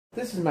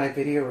This is my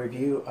video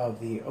review of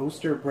the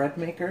Oster bread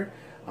maker.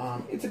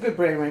 It's a good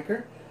bread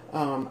maker.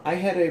 I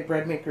had a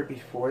bread maker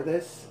before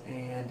this,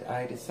 and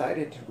I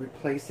decided to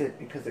replace it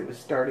because the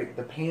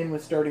pan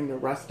was starting to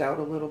rust out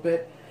a little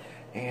bit,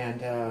 and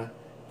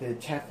the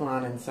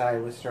Teflon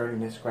inside was starting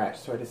to scratch.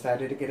 So I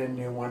decided to get a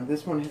new one.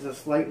 This one has a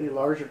slightly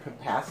larger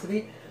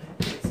capacity.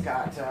 It's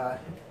got, I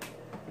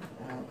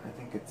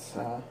think it's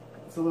a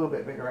little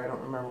bit bigger. I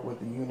don't remember what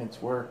the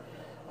units were.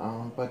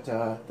 But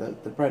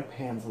the bread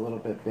pan's a little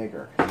bit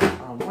bigger.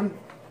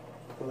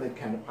 The lid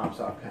kind of pops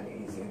off kind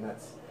of easy, and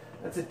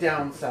that's a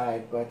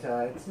downside, but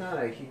it's not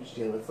a huge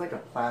deal. It's like a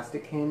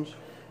plastic hinge,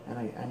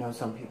 and I know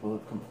some people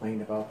have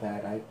complained about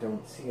that. I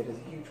don't see it as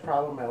a huge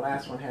problem. My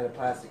last one had a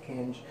plastic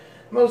hinge.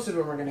 Most of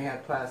them are going to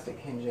have plastic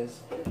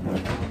hinges,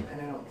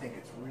 and I don't think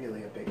it's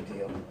really a big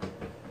deal.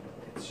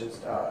 It's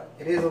just,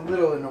 it is a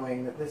little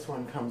annoying that this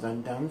one comes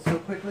undone so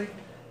quickly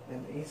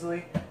and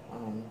easily.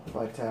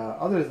 But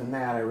other than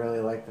that, I really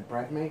like the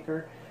bread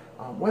maker.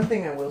 One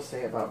thing I will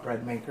say about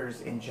bread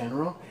makers in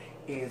general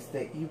is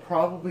that you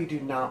probably do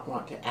not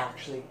want to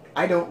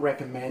I don't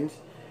recommend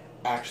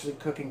actually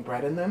cooking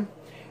bread in them.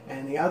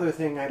 And the other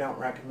thing I don't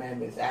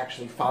recommend is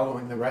actually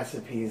following the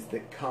recipes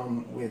that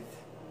come with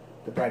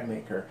the bread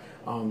maker.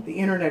 The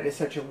internet is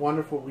such a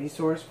wonderful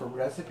resource for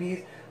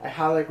recipes. I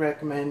highly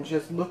recommend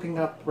just looking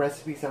up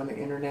recipes on the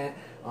internet,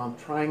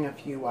 trying a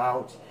few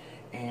out,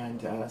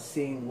 and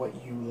seeing what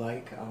you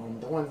like.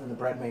 The ones in the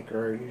bread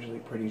maker are usually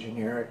pretty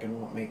generic and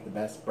won't make the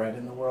best bread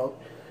in the world.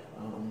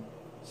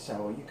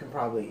 So you can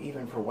probably,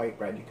 even for white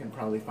bread, you can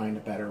probably find a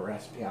better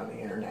recipe on the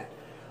internet.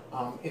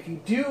 If you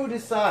do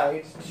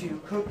decide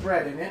to cook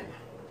bread in it,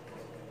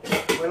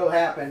 what'll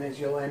happen is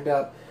you'll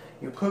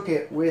cook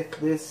it with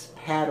this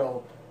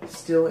paddle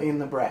still in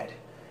the bread.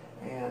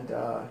 And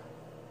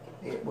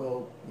it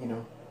will,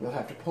 you'll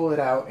have to pull it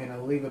out, and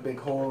it'll leave a big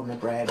hole in the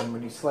bread, and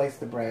when you slice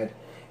the bread,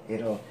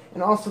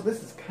 and also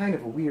this is kind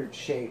of a weird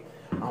shape.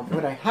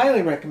 What I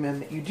highly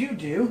recommend that you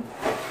do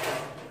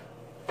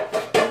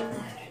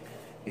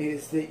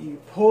is that you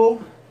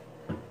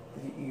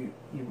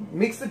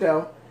mix the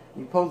dough,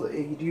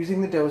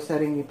 using the dough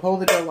setting, you pull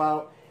the dough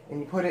out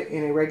and you put it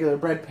in a regular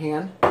bread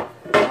pan.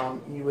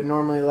 You would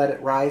normally let it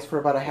rise for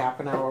about a half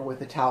an hour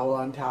with a towel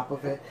on top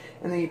of it,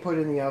 and then you put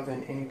it in the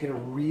oven and you get a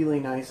really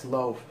nice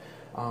loaf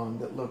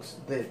that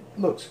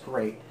looks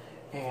great.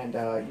 And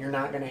you're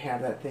not going to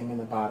have that thing in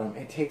the bottom.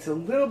 It takes a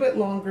little bit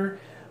longer.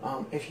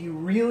 If you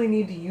really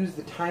need to use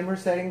the timer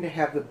setting to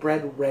have the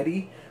bread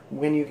ready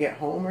when you get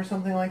home or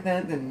something like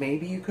that, then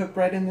maybe you cook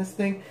bread in this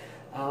thing.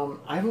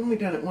 I've only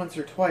done it once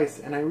or twice,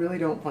 and I really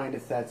don't find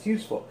that's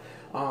useful.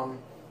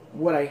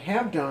 What I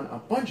have done a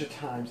bunch of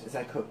times is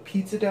I cook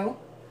pizza dough.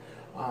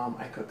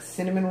 I cook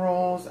cinnamon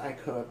rolls. I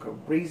cook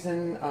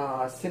raisin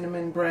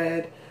cinnamon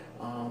bread.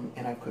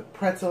 And I've cooked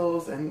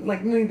pretzels, and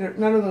like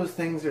none of those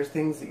things are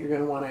things that you're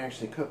going to want to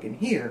actually cook in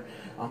here,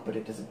 but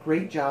it does a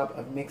great job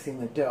of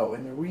mixing the dough.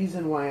 And the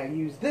reason why I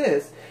use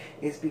this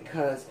is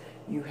because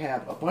you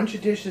have a bunch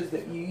of dishes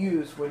that you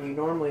use when you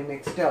normally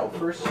mix dough.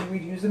 First you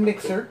would use a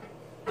mixer,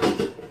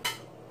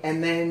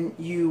 and then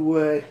you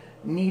would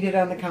knead it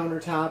on the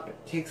countertop.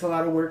 It takes a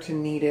lot of work to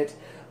knead it,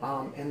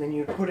 and then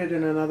you put it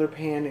in another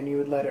pan and you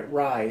would let it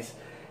rise.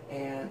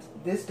 And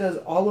this does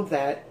all of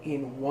that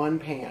in one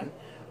pan.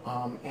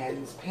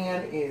 And this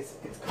pan it's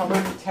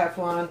covered with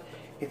Teflon.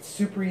 It's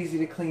super easy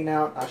to clean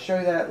out. I'll show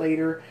you that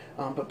later.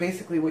 But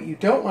basically what you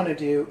don't want to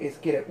do is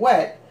get it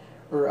wet,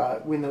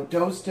 or when the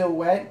dough's still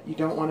wet, you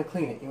don't want to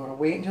clean it. You want to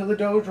wait until the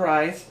dough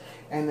dries,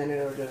 and then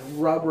it'll just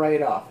rub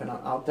right off. And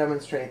I'll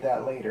demonstrate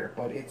that later.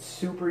 But it's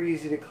super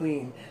easy to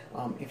clean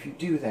if you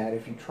do that.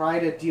 If you try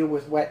to deal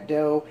with wet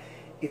dough,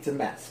 it's a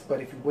mess.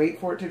 But if you wait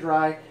for it to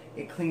dry,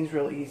 it cleans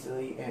real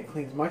easily, and it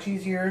cleans much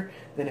easier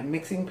than a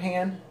mixing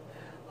pan.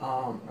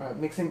 A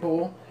mixing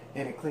bowl,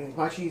 and it cleans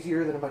much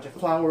easier than a bunch of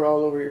flour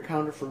all over your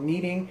counter for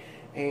kneading.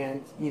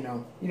 And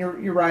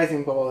your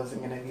rising bowl isn't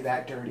going to be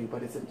that dirty,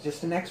 but it's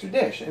just an extra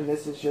dish, and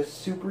this is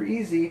just super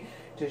easy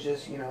to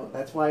just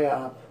that's why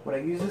what I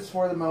use this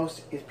for the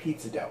most is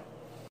pizza dough.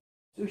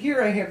 So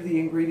here I have the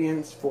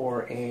ingredients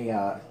for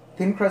a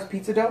thin crust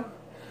pizza dough,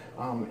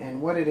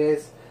 and what it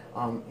is,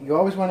 you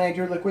always want to add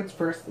your liquids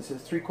first. This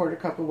is 3/4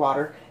 cup of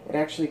water. It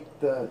actually,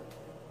 the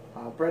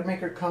bread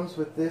maker comes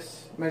with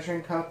this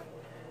measuring cup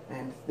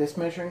and this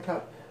measuring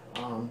cup.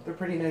 They're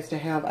pretty nice to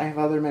have. I have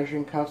other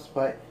measuring cups,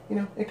 but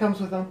it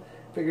comes with them.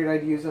 Figured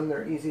I'd use them.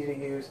 They're easy to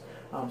use.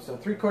 So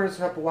 3/4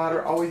 cup of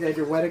water. Always add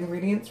your wet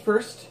ingredients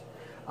first,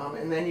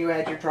 and then you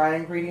add your dry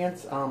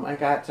ingredients. I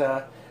got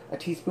a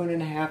teaspoon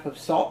and a half of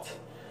salt.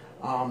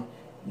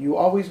 You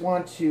always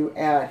want to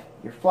add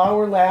your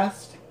flour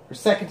last, or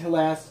second to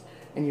last,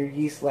 and your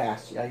yeast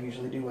last. I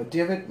usually do a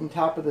divot on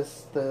top of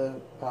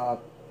the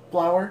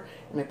flour,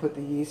 and I put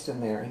the yeast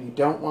in there. And you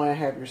don't want to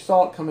have your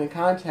salt come in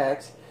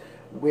contact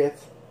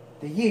with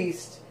the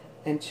yeast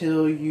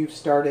until you've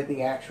started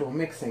the actual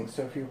mixing.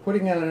 So if you're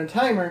putting it on a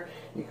timer,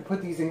 you can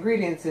put these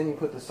ingredients in. You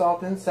put the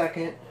salt in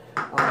second,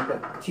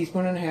 a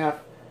teaspoon and a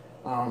half,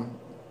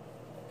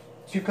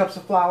 2 cups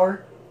of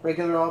flour,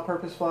 regular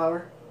all-purpose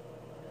flour,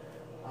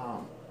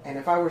 And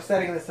if I were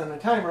setting this on a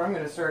timer, I'm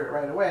going to start it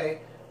right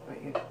away.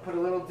 But you put a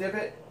little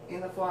divot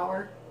in the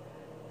flour.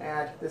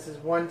 Add, this is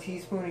 1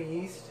 teaspoon of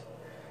yeast.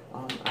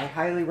 I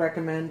highly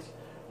recommend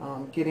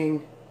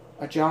getting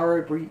a jar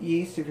of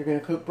yeast if you're going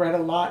to cook bread a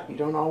lot. You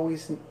don't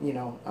always,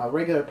 a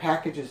regular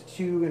package is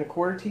 2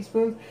 1/4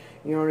 teaspoons.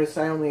 You notice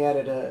I only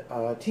added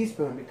a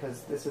teaspoon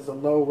because this is a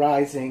low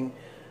rising,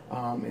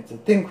 it's a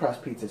thin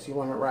crust pizza, so you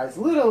want it to rise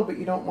a little, but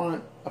you don't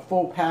want a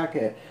full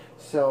packet.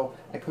 So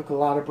I cook a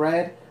lot of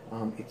bread.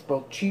 It's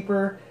both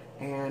cheaper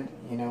and,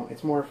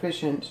 it's more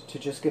efficient to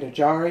just get a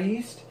jar of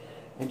yeast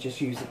and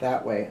just use it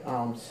that way.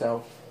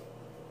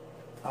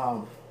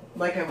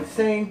 Like I was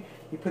saying,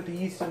 you put the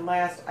yeast in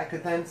last. I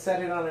could then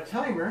set it on a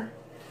timer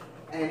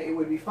and it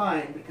would be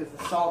fine because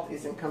the salt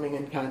isn't coming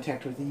in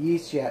contact with the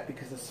yeast yet,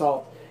 because the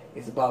salt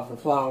is above the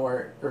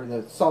flour, or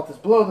the salt is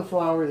below the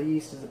flour, the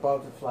yeast is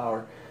above the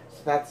flour. So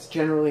that's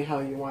generally how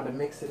you want to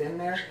mix it in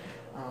there.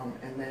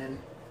 And then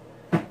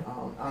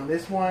on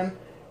this one,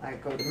 I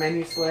go to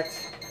menu select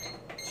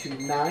to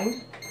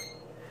 9,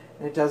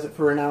 and it does it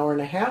for 1.5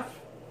 hours.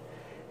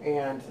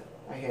 And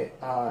I hit,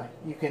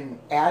 you can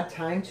add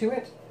time to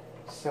it,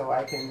 so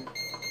I can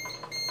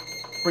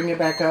bring it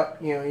back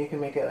up. You can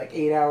make it like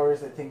 8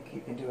 hours. I think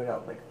you can do it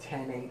up like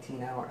 10,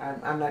 18 hours.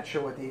 I'm not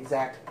sure what the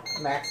exact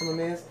maximum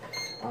is.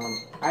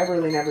 I've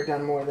really never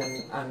done more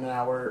than an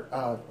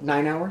hour,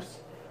 9 hours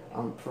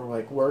for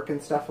like work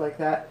and stuff like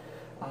that.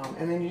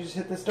 And then you just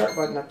hit the start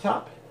button up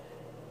top,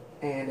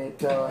 and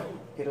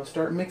it'll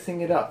start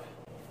mixing it up.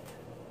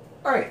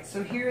 All right,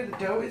 so here the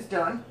dough is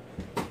done.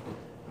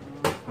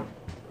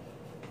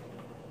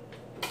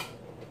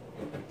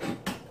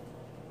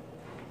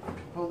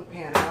 Pull the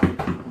pan out and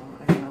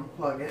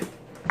unplug it. It's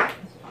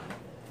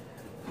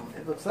fine.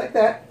 It looks like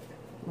that.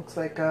 Looks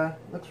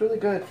really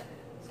good.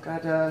 It's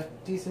got a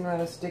decent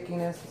amount of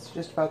stickiness. It's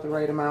just about the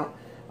right amount.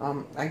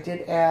 I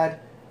did add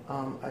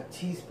a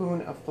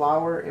teaspoon of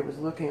flour. It was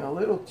looking a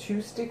little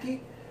too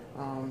sticky.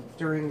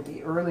 During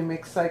the early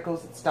mix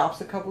cycles, it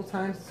stops a couple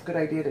times. It's a good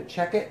idea to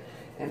check it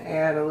and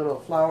add a little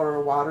flour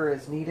or water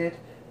as needed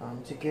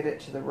to get it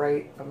to the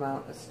right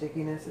amount of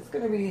stickiness. It's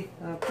going to be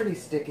pretty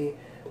sticky.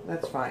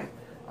 That's fine.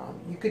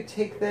 You could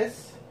take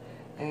this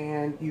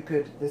and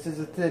this is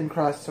a thin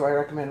crust, so I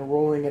recommend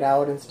rolling it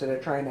out instead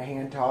of trying to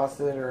hand toss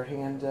it or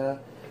hand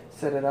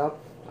set it up.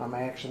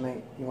 I actually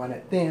think you want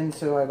it thin,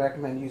 so I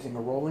recommend using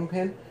a rolling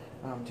pin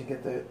to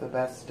get the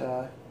best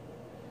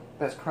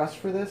crust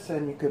for this.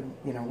 And you could,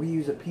 we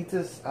use a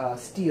pizza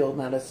steel,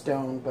 not a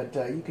stone, but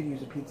you could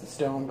use a pizza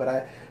stone, but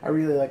I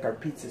really like our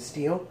pizza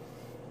steel.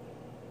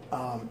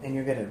 And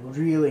you get a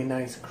really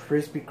nice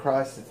crispy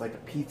crust. It's like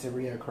a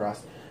pizzeria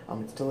crust.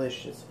 It's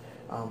delicious.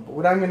 But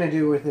what I'm going to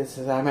do with this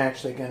is I'm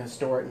actually going to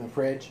store it in the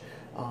fridge.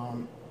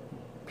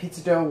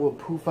 Pizza dough will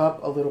poof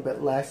up a little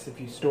bit less if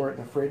you store it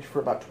in the fridge for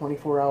about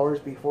 24 hours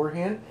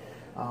beforehand.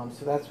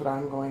 So that's what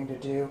I'm going to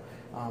do.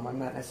 I'm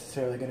not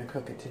necessarily going to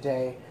cook it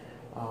today.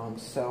 And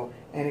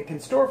it can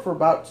store for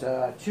about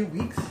 2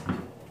 weeks.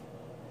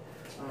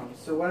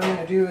 So what I'm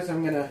going to do is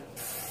I'm going to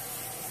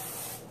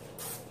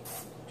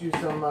do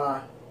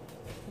some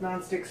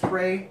non-stick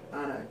spray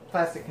on a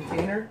plastic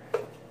container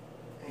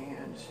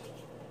and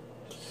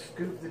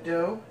scoop the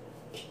dough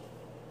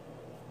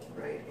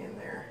right in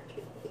there.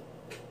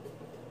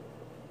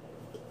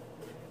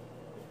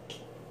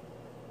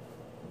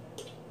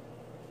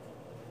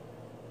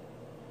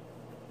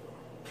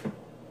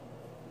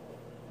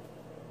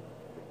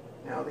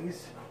 Now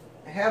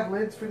I have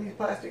lids for these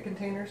plastic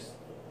containers,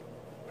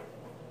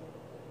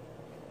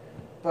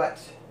 but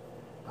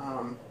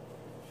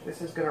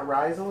this is going to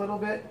rise a little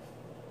bit,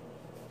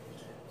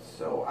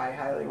 so I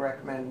highly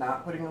recommend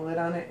not putting a lid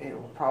on it. It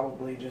will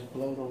probably just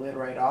blow the lid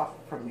right off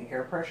from the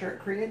air pressure it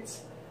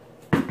creates.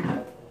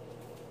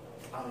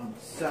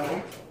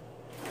 So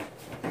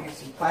I use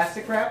some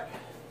plastic wrap.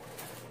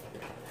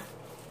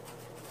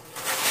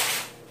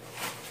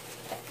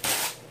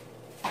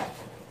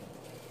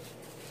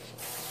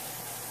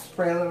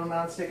 Spray a little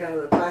nonstick out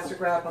of the plastic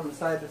wrap on the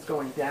side that's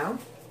going down,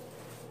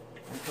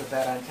 and put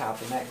that on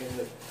top, and that gives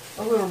it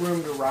a little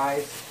room to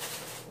rise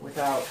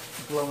without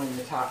blowing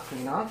the top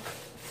clean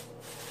off.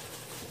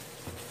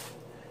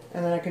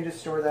 And then I can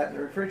just store that in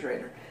the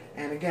refrigerator.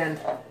 And again,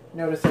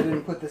 notice I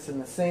didn't put this in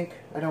the sink.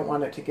 I don't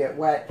want it to get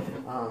wet.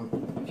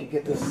 If you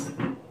get this,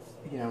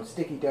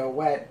 sticky dough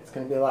wet, it's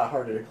going to be a lot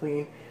harder to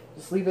clean.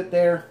 Just leave it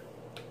there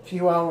a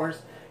few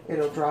hours.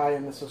 It'll dry,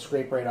 and this will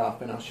scrape right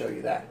off, and I'll show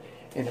you that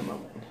in a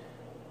moment.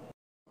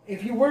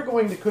 If you were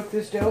going to cook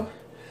this dough,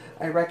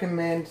 I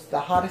recommend the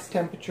hottest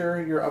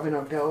temperature your oven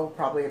will go,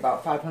 probably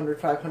about 500,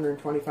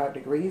 525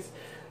 degrees,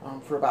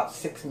 for about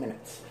 6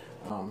 minutes.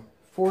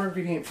 4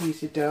 ingredient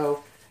piece of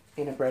dough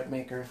in a bread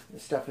maker.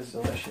 This stuff is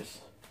delicious.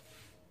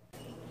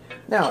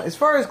 Now, as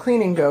far as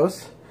cleaning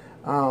goes,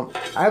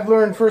 I've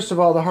learned first of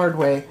all the hard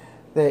way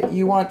that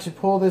you want to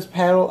pull this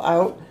paddle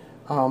out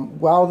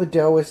while the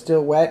dough is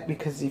still wet,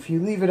 because if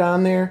you leave it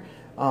on there,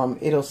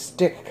 it'll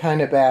stick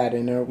kind of bad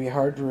and it'll be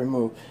hard to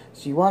remove.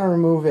 So you want to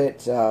remove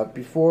it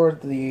before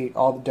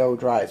all the dough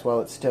dries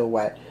while it's still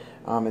wet,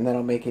 and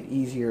that'll make it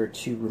easier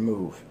to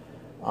remove.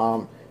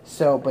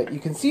 But you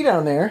can see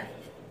down there,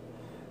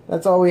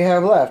 that's all we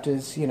have left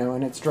is, you know,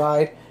 and it's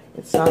dried.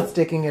 It's not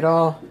sticking at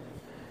all.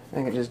 I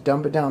can just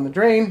dump it down the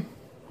drain.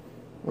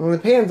 And the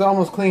pan's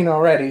almost clean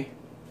already.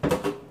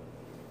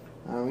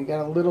 We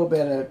got a little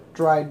bit of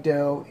dried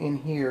dough in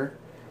here.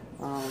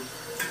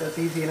 That's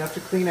easy enough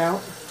to clean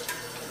out.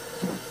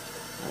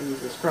 I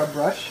use a scrub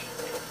brush.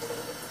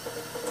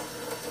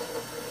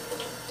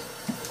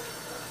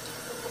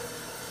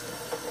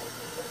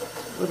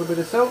 A little bit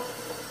of soap.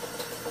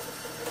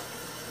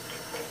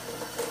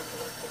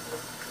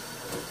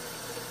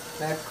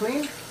 That's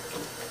clean.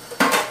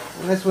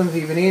 And this one's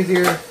even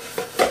easier.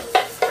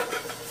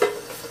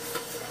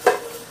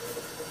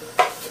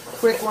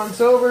 Quick once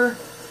over.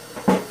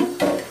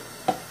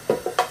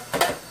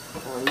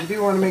 You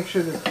do want to make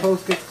sure this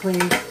post gets clean.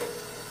 Get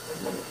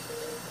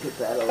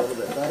that a little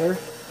bit better.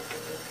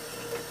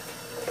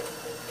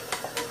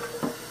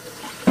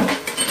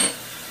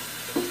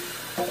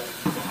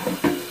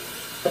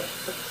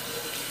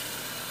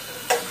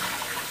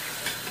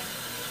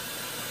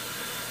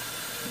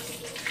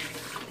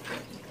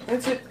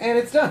 That's it, and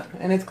it's done,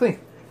 and it's clean.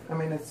 I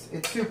mean, it's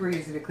super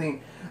easy to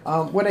clean.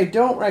 What I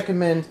don't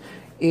recommend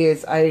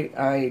is,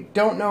 I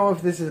don't know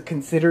if this is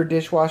considered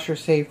dishwasher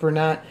safe or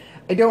not.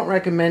 I don't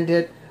recommend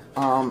it.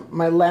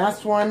 My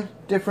last one,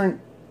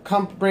 different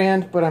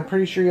brand, but I'm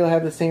pretty sure you'll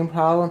have the same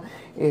problem,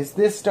 is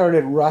this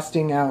started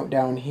rusting out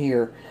down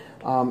here.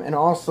 And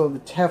also the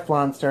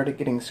Teflon started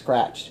getting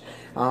scratched.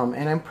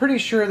 And I'm pretty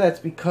sure that's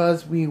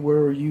because we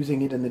were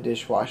using it in the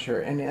dishwasher.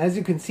 And as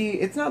you can see,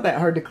 it's not that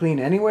hard to clean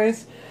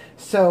anyways.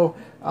 So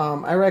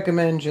I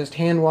recommend just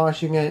hand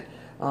washing it,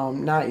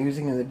 not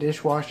using it in the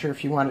dishwasher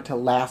if you want it to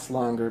last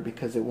longer,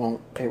 because it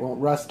won't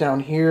rust down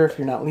here if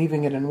you're not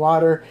leaving it in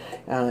water,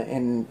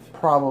 and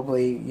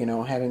probably, you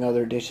know, having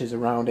other dishes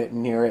around it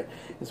and near it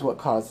is what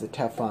caused the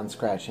Teflon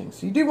scratching.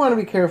 So you do want to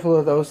be careful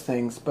of those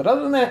things. But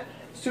other than that,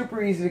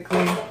 super easy to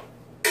clean.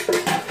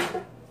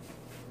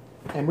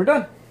 And we're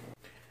done.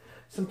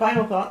 Some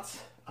final thoughts.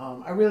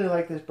 I really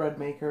like this bread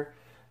maker.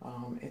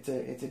 It's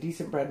a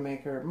decent bread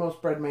maker.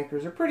 Most bread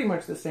makers are pretty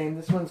much the same.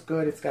 This one's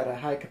good. It's got a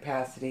high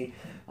capacity.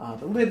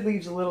 The lid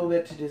leaves a little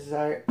bit to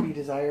be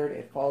desired.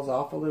 It falls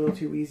off a little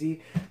too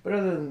easy. But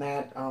other than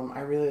that, I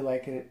really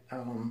like it.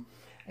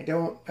 I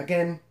don't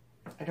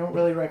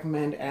really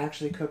recommend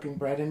actually cooking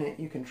bread in it.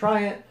 You can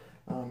try it.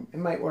 It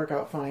might work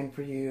out fine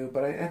for you,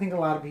 but I think a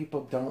lot of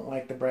people don't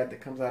like the bread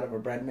that comes out of a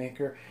bread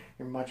maker.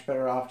 You're much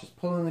better off just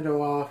pulling the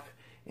dough off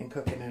and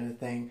cooking in a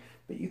thing.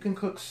 But you can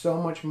cook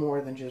so much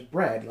more than just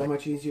bread. It's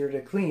much easier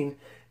to clean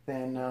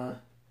than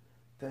a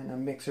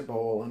mixer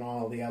bowl and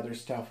all the other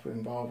stuff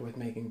involved with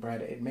making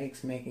bread. It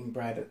makes making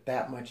bread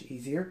that much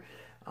easier.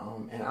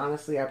 And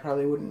honestly, I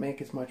probably wouldn't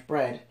make as much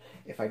bread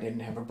if I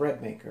didn't have a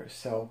bread maker.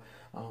 So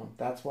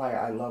that's why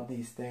I love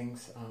these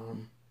things.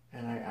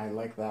 And I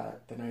like the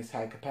nice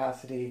high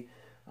capacity.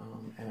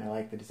 And I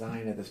like the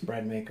design of this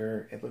bread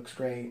maker. It looks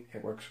great.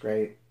 It works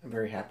great. I'm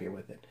very happy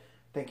with it.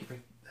 Thank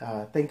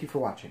you for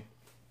watching.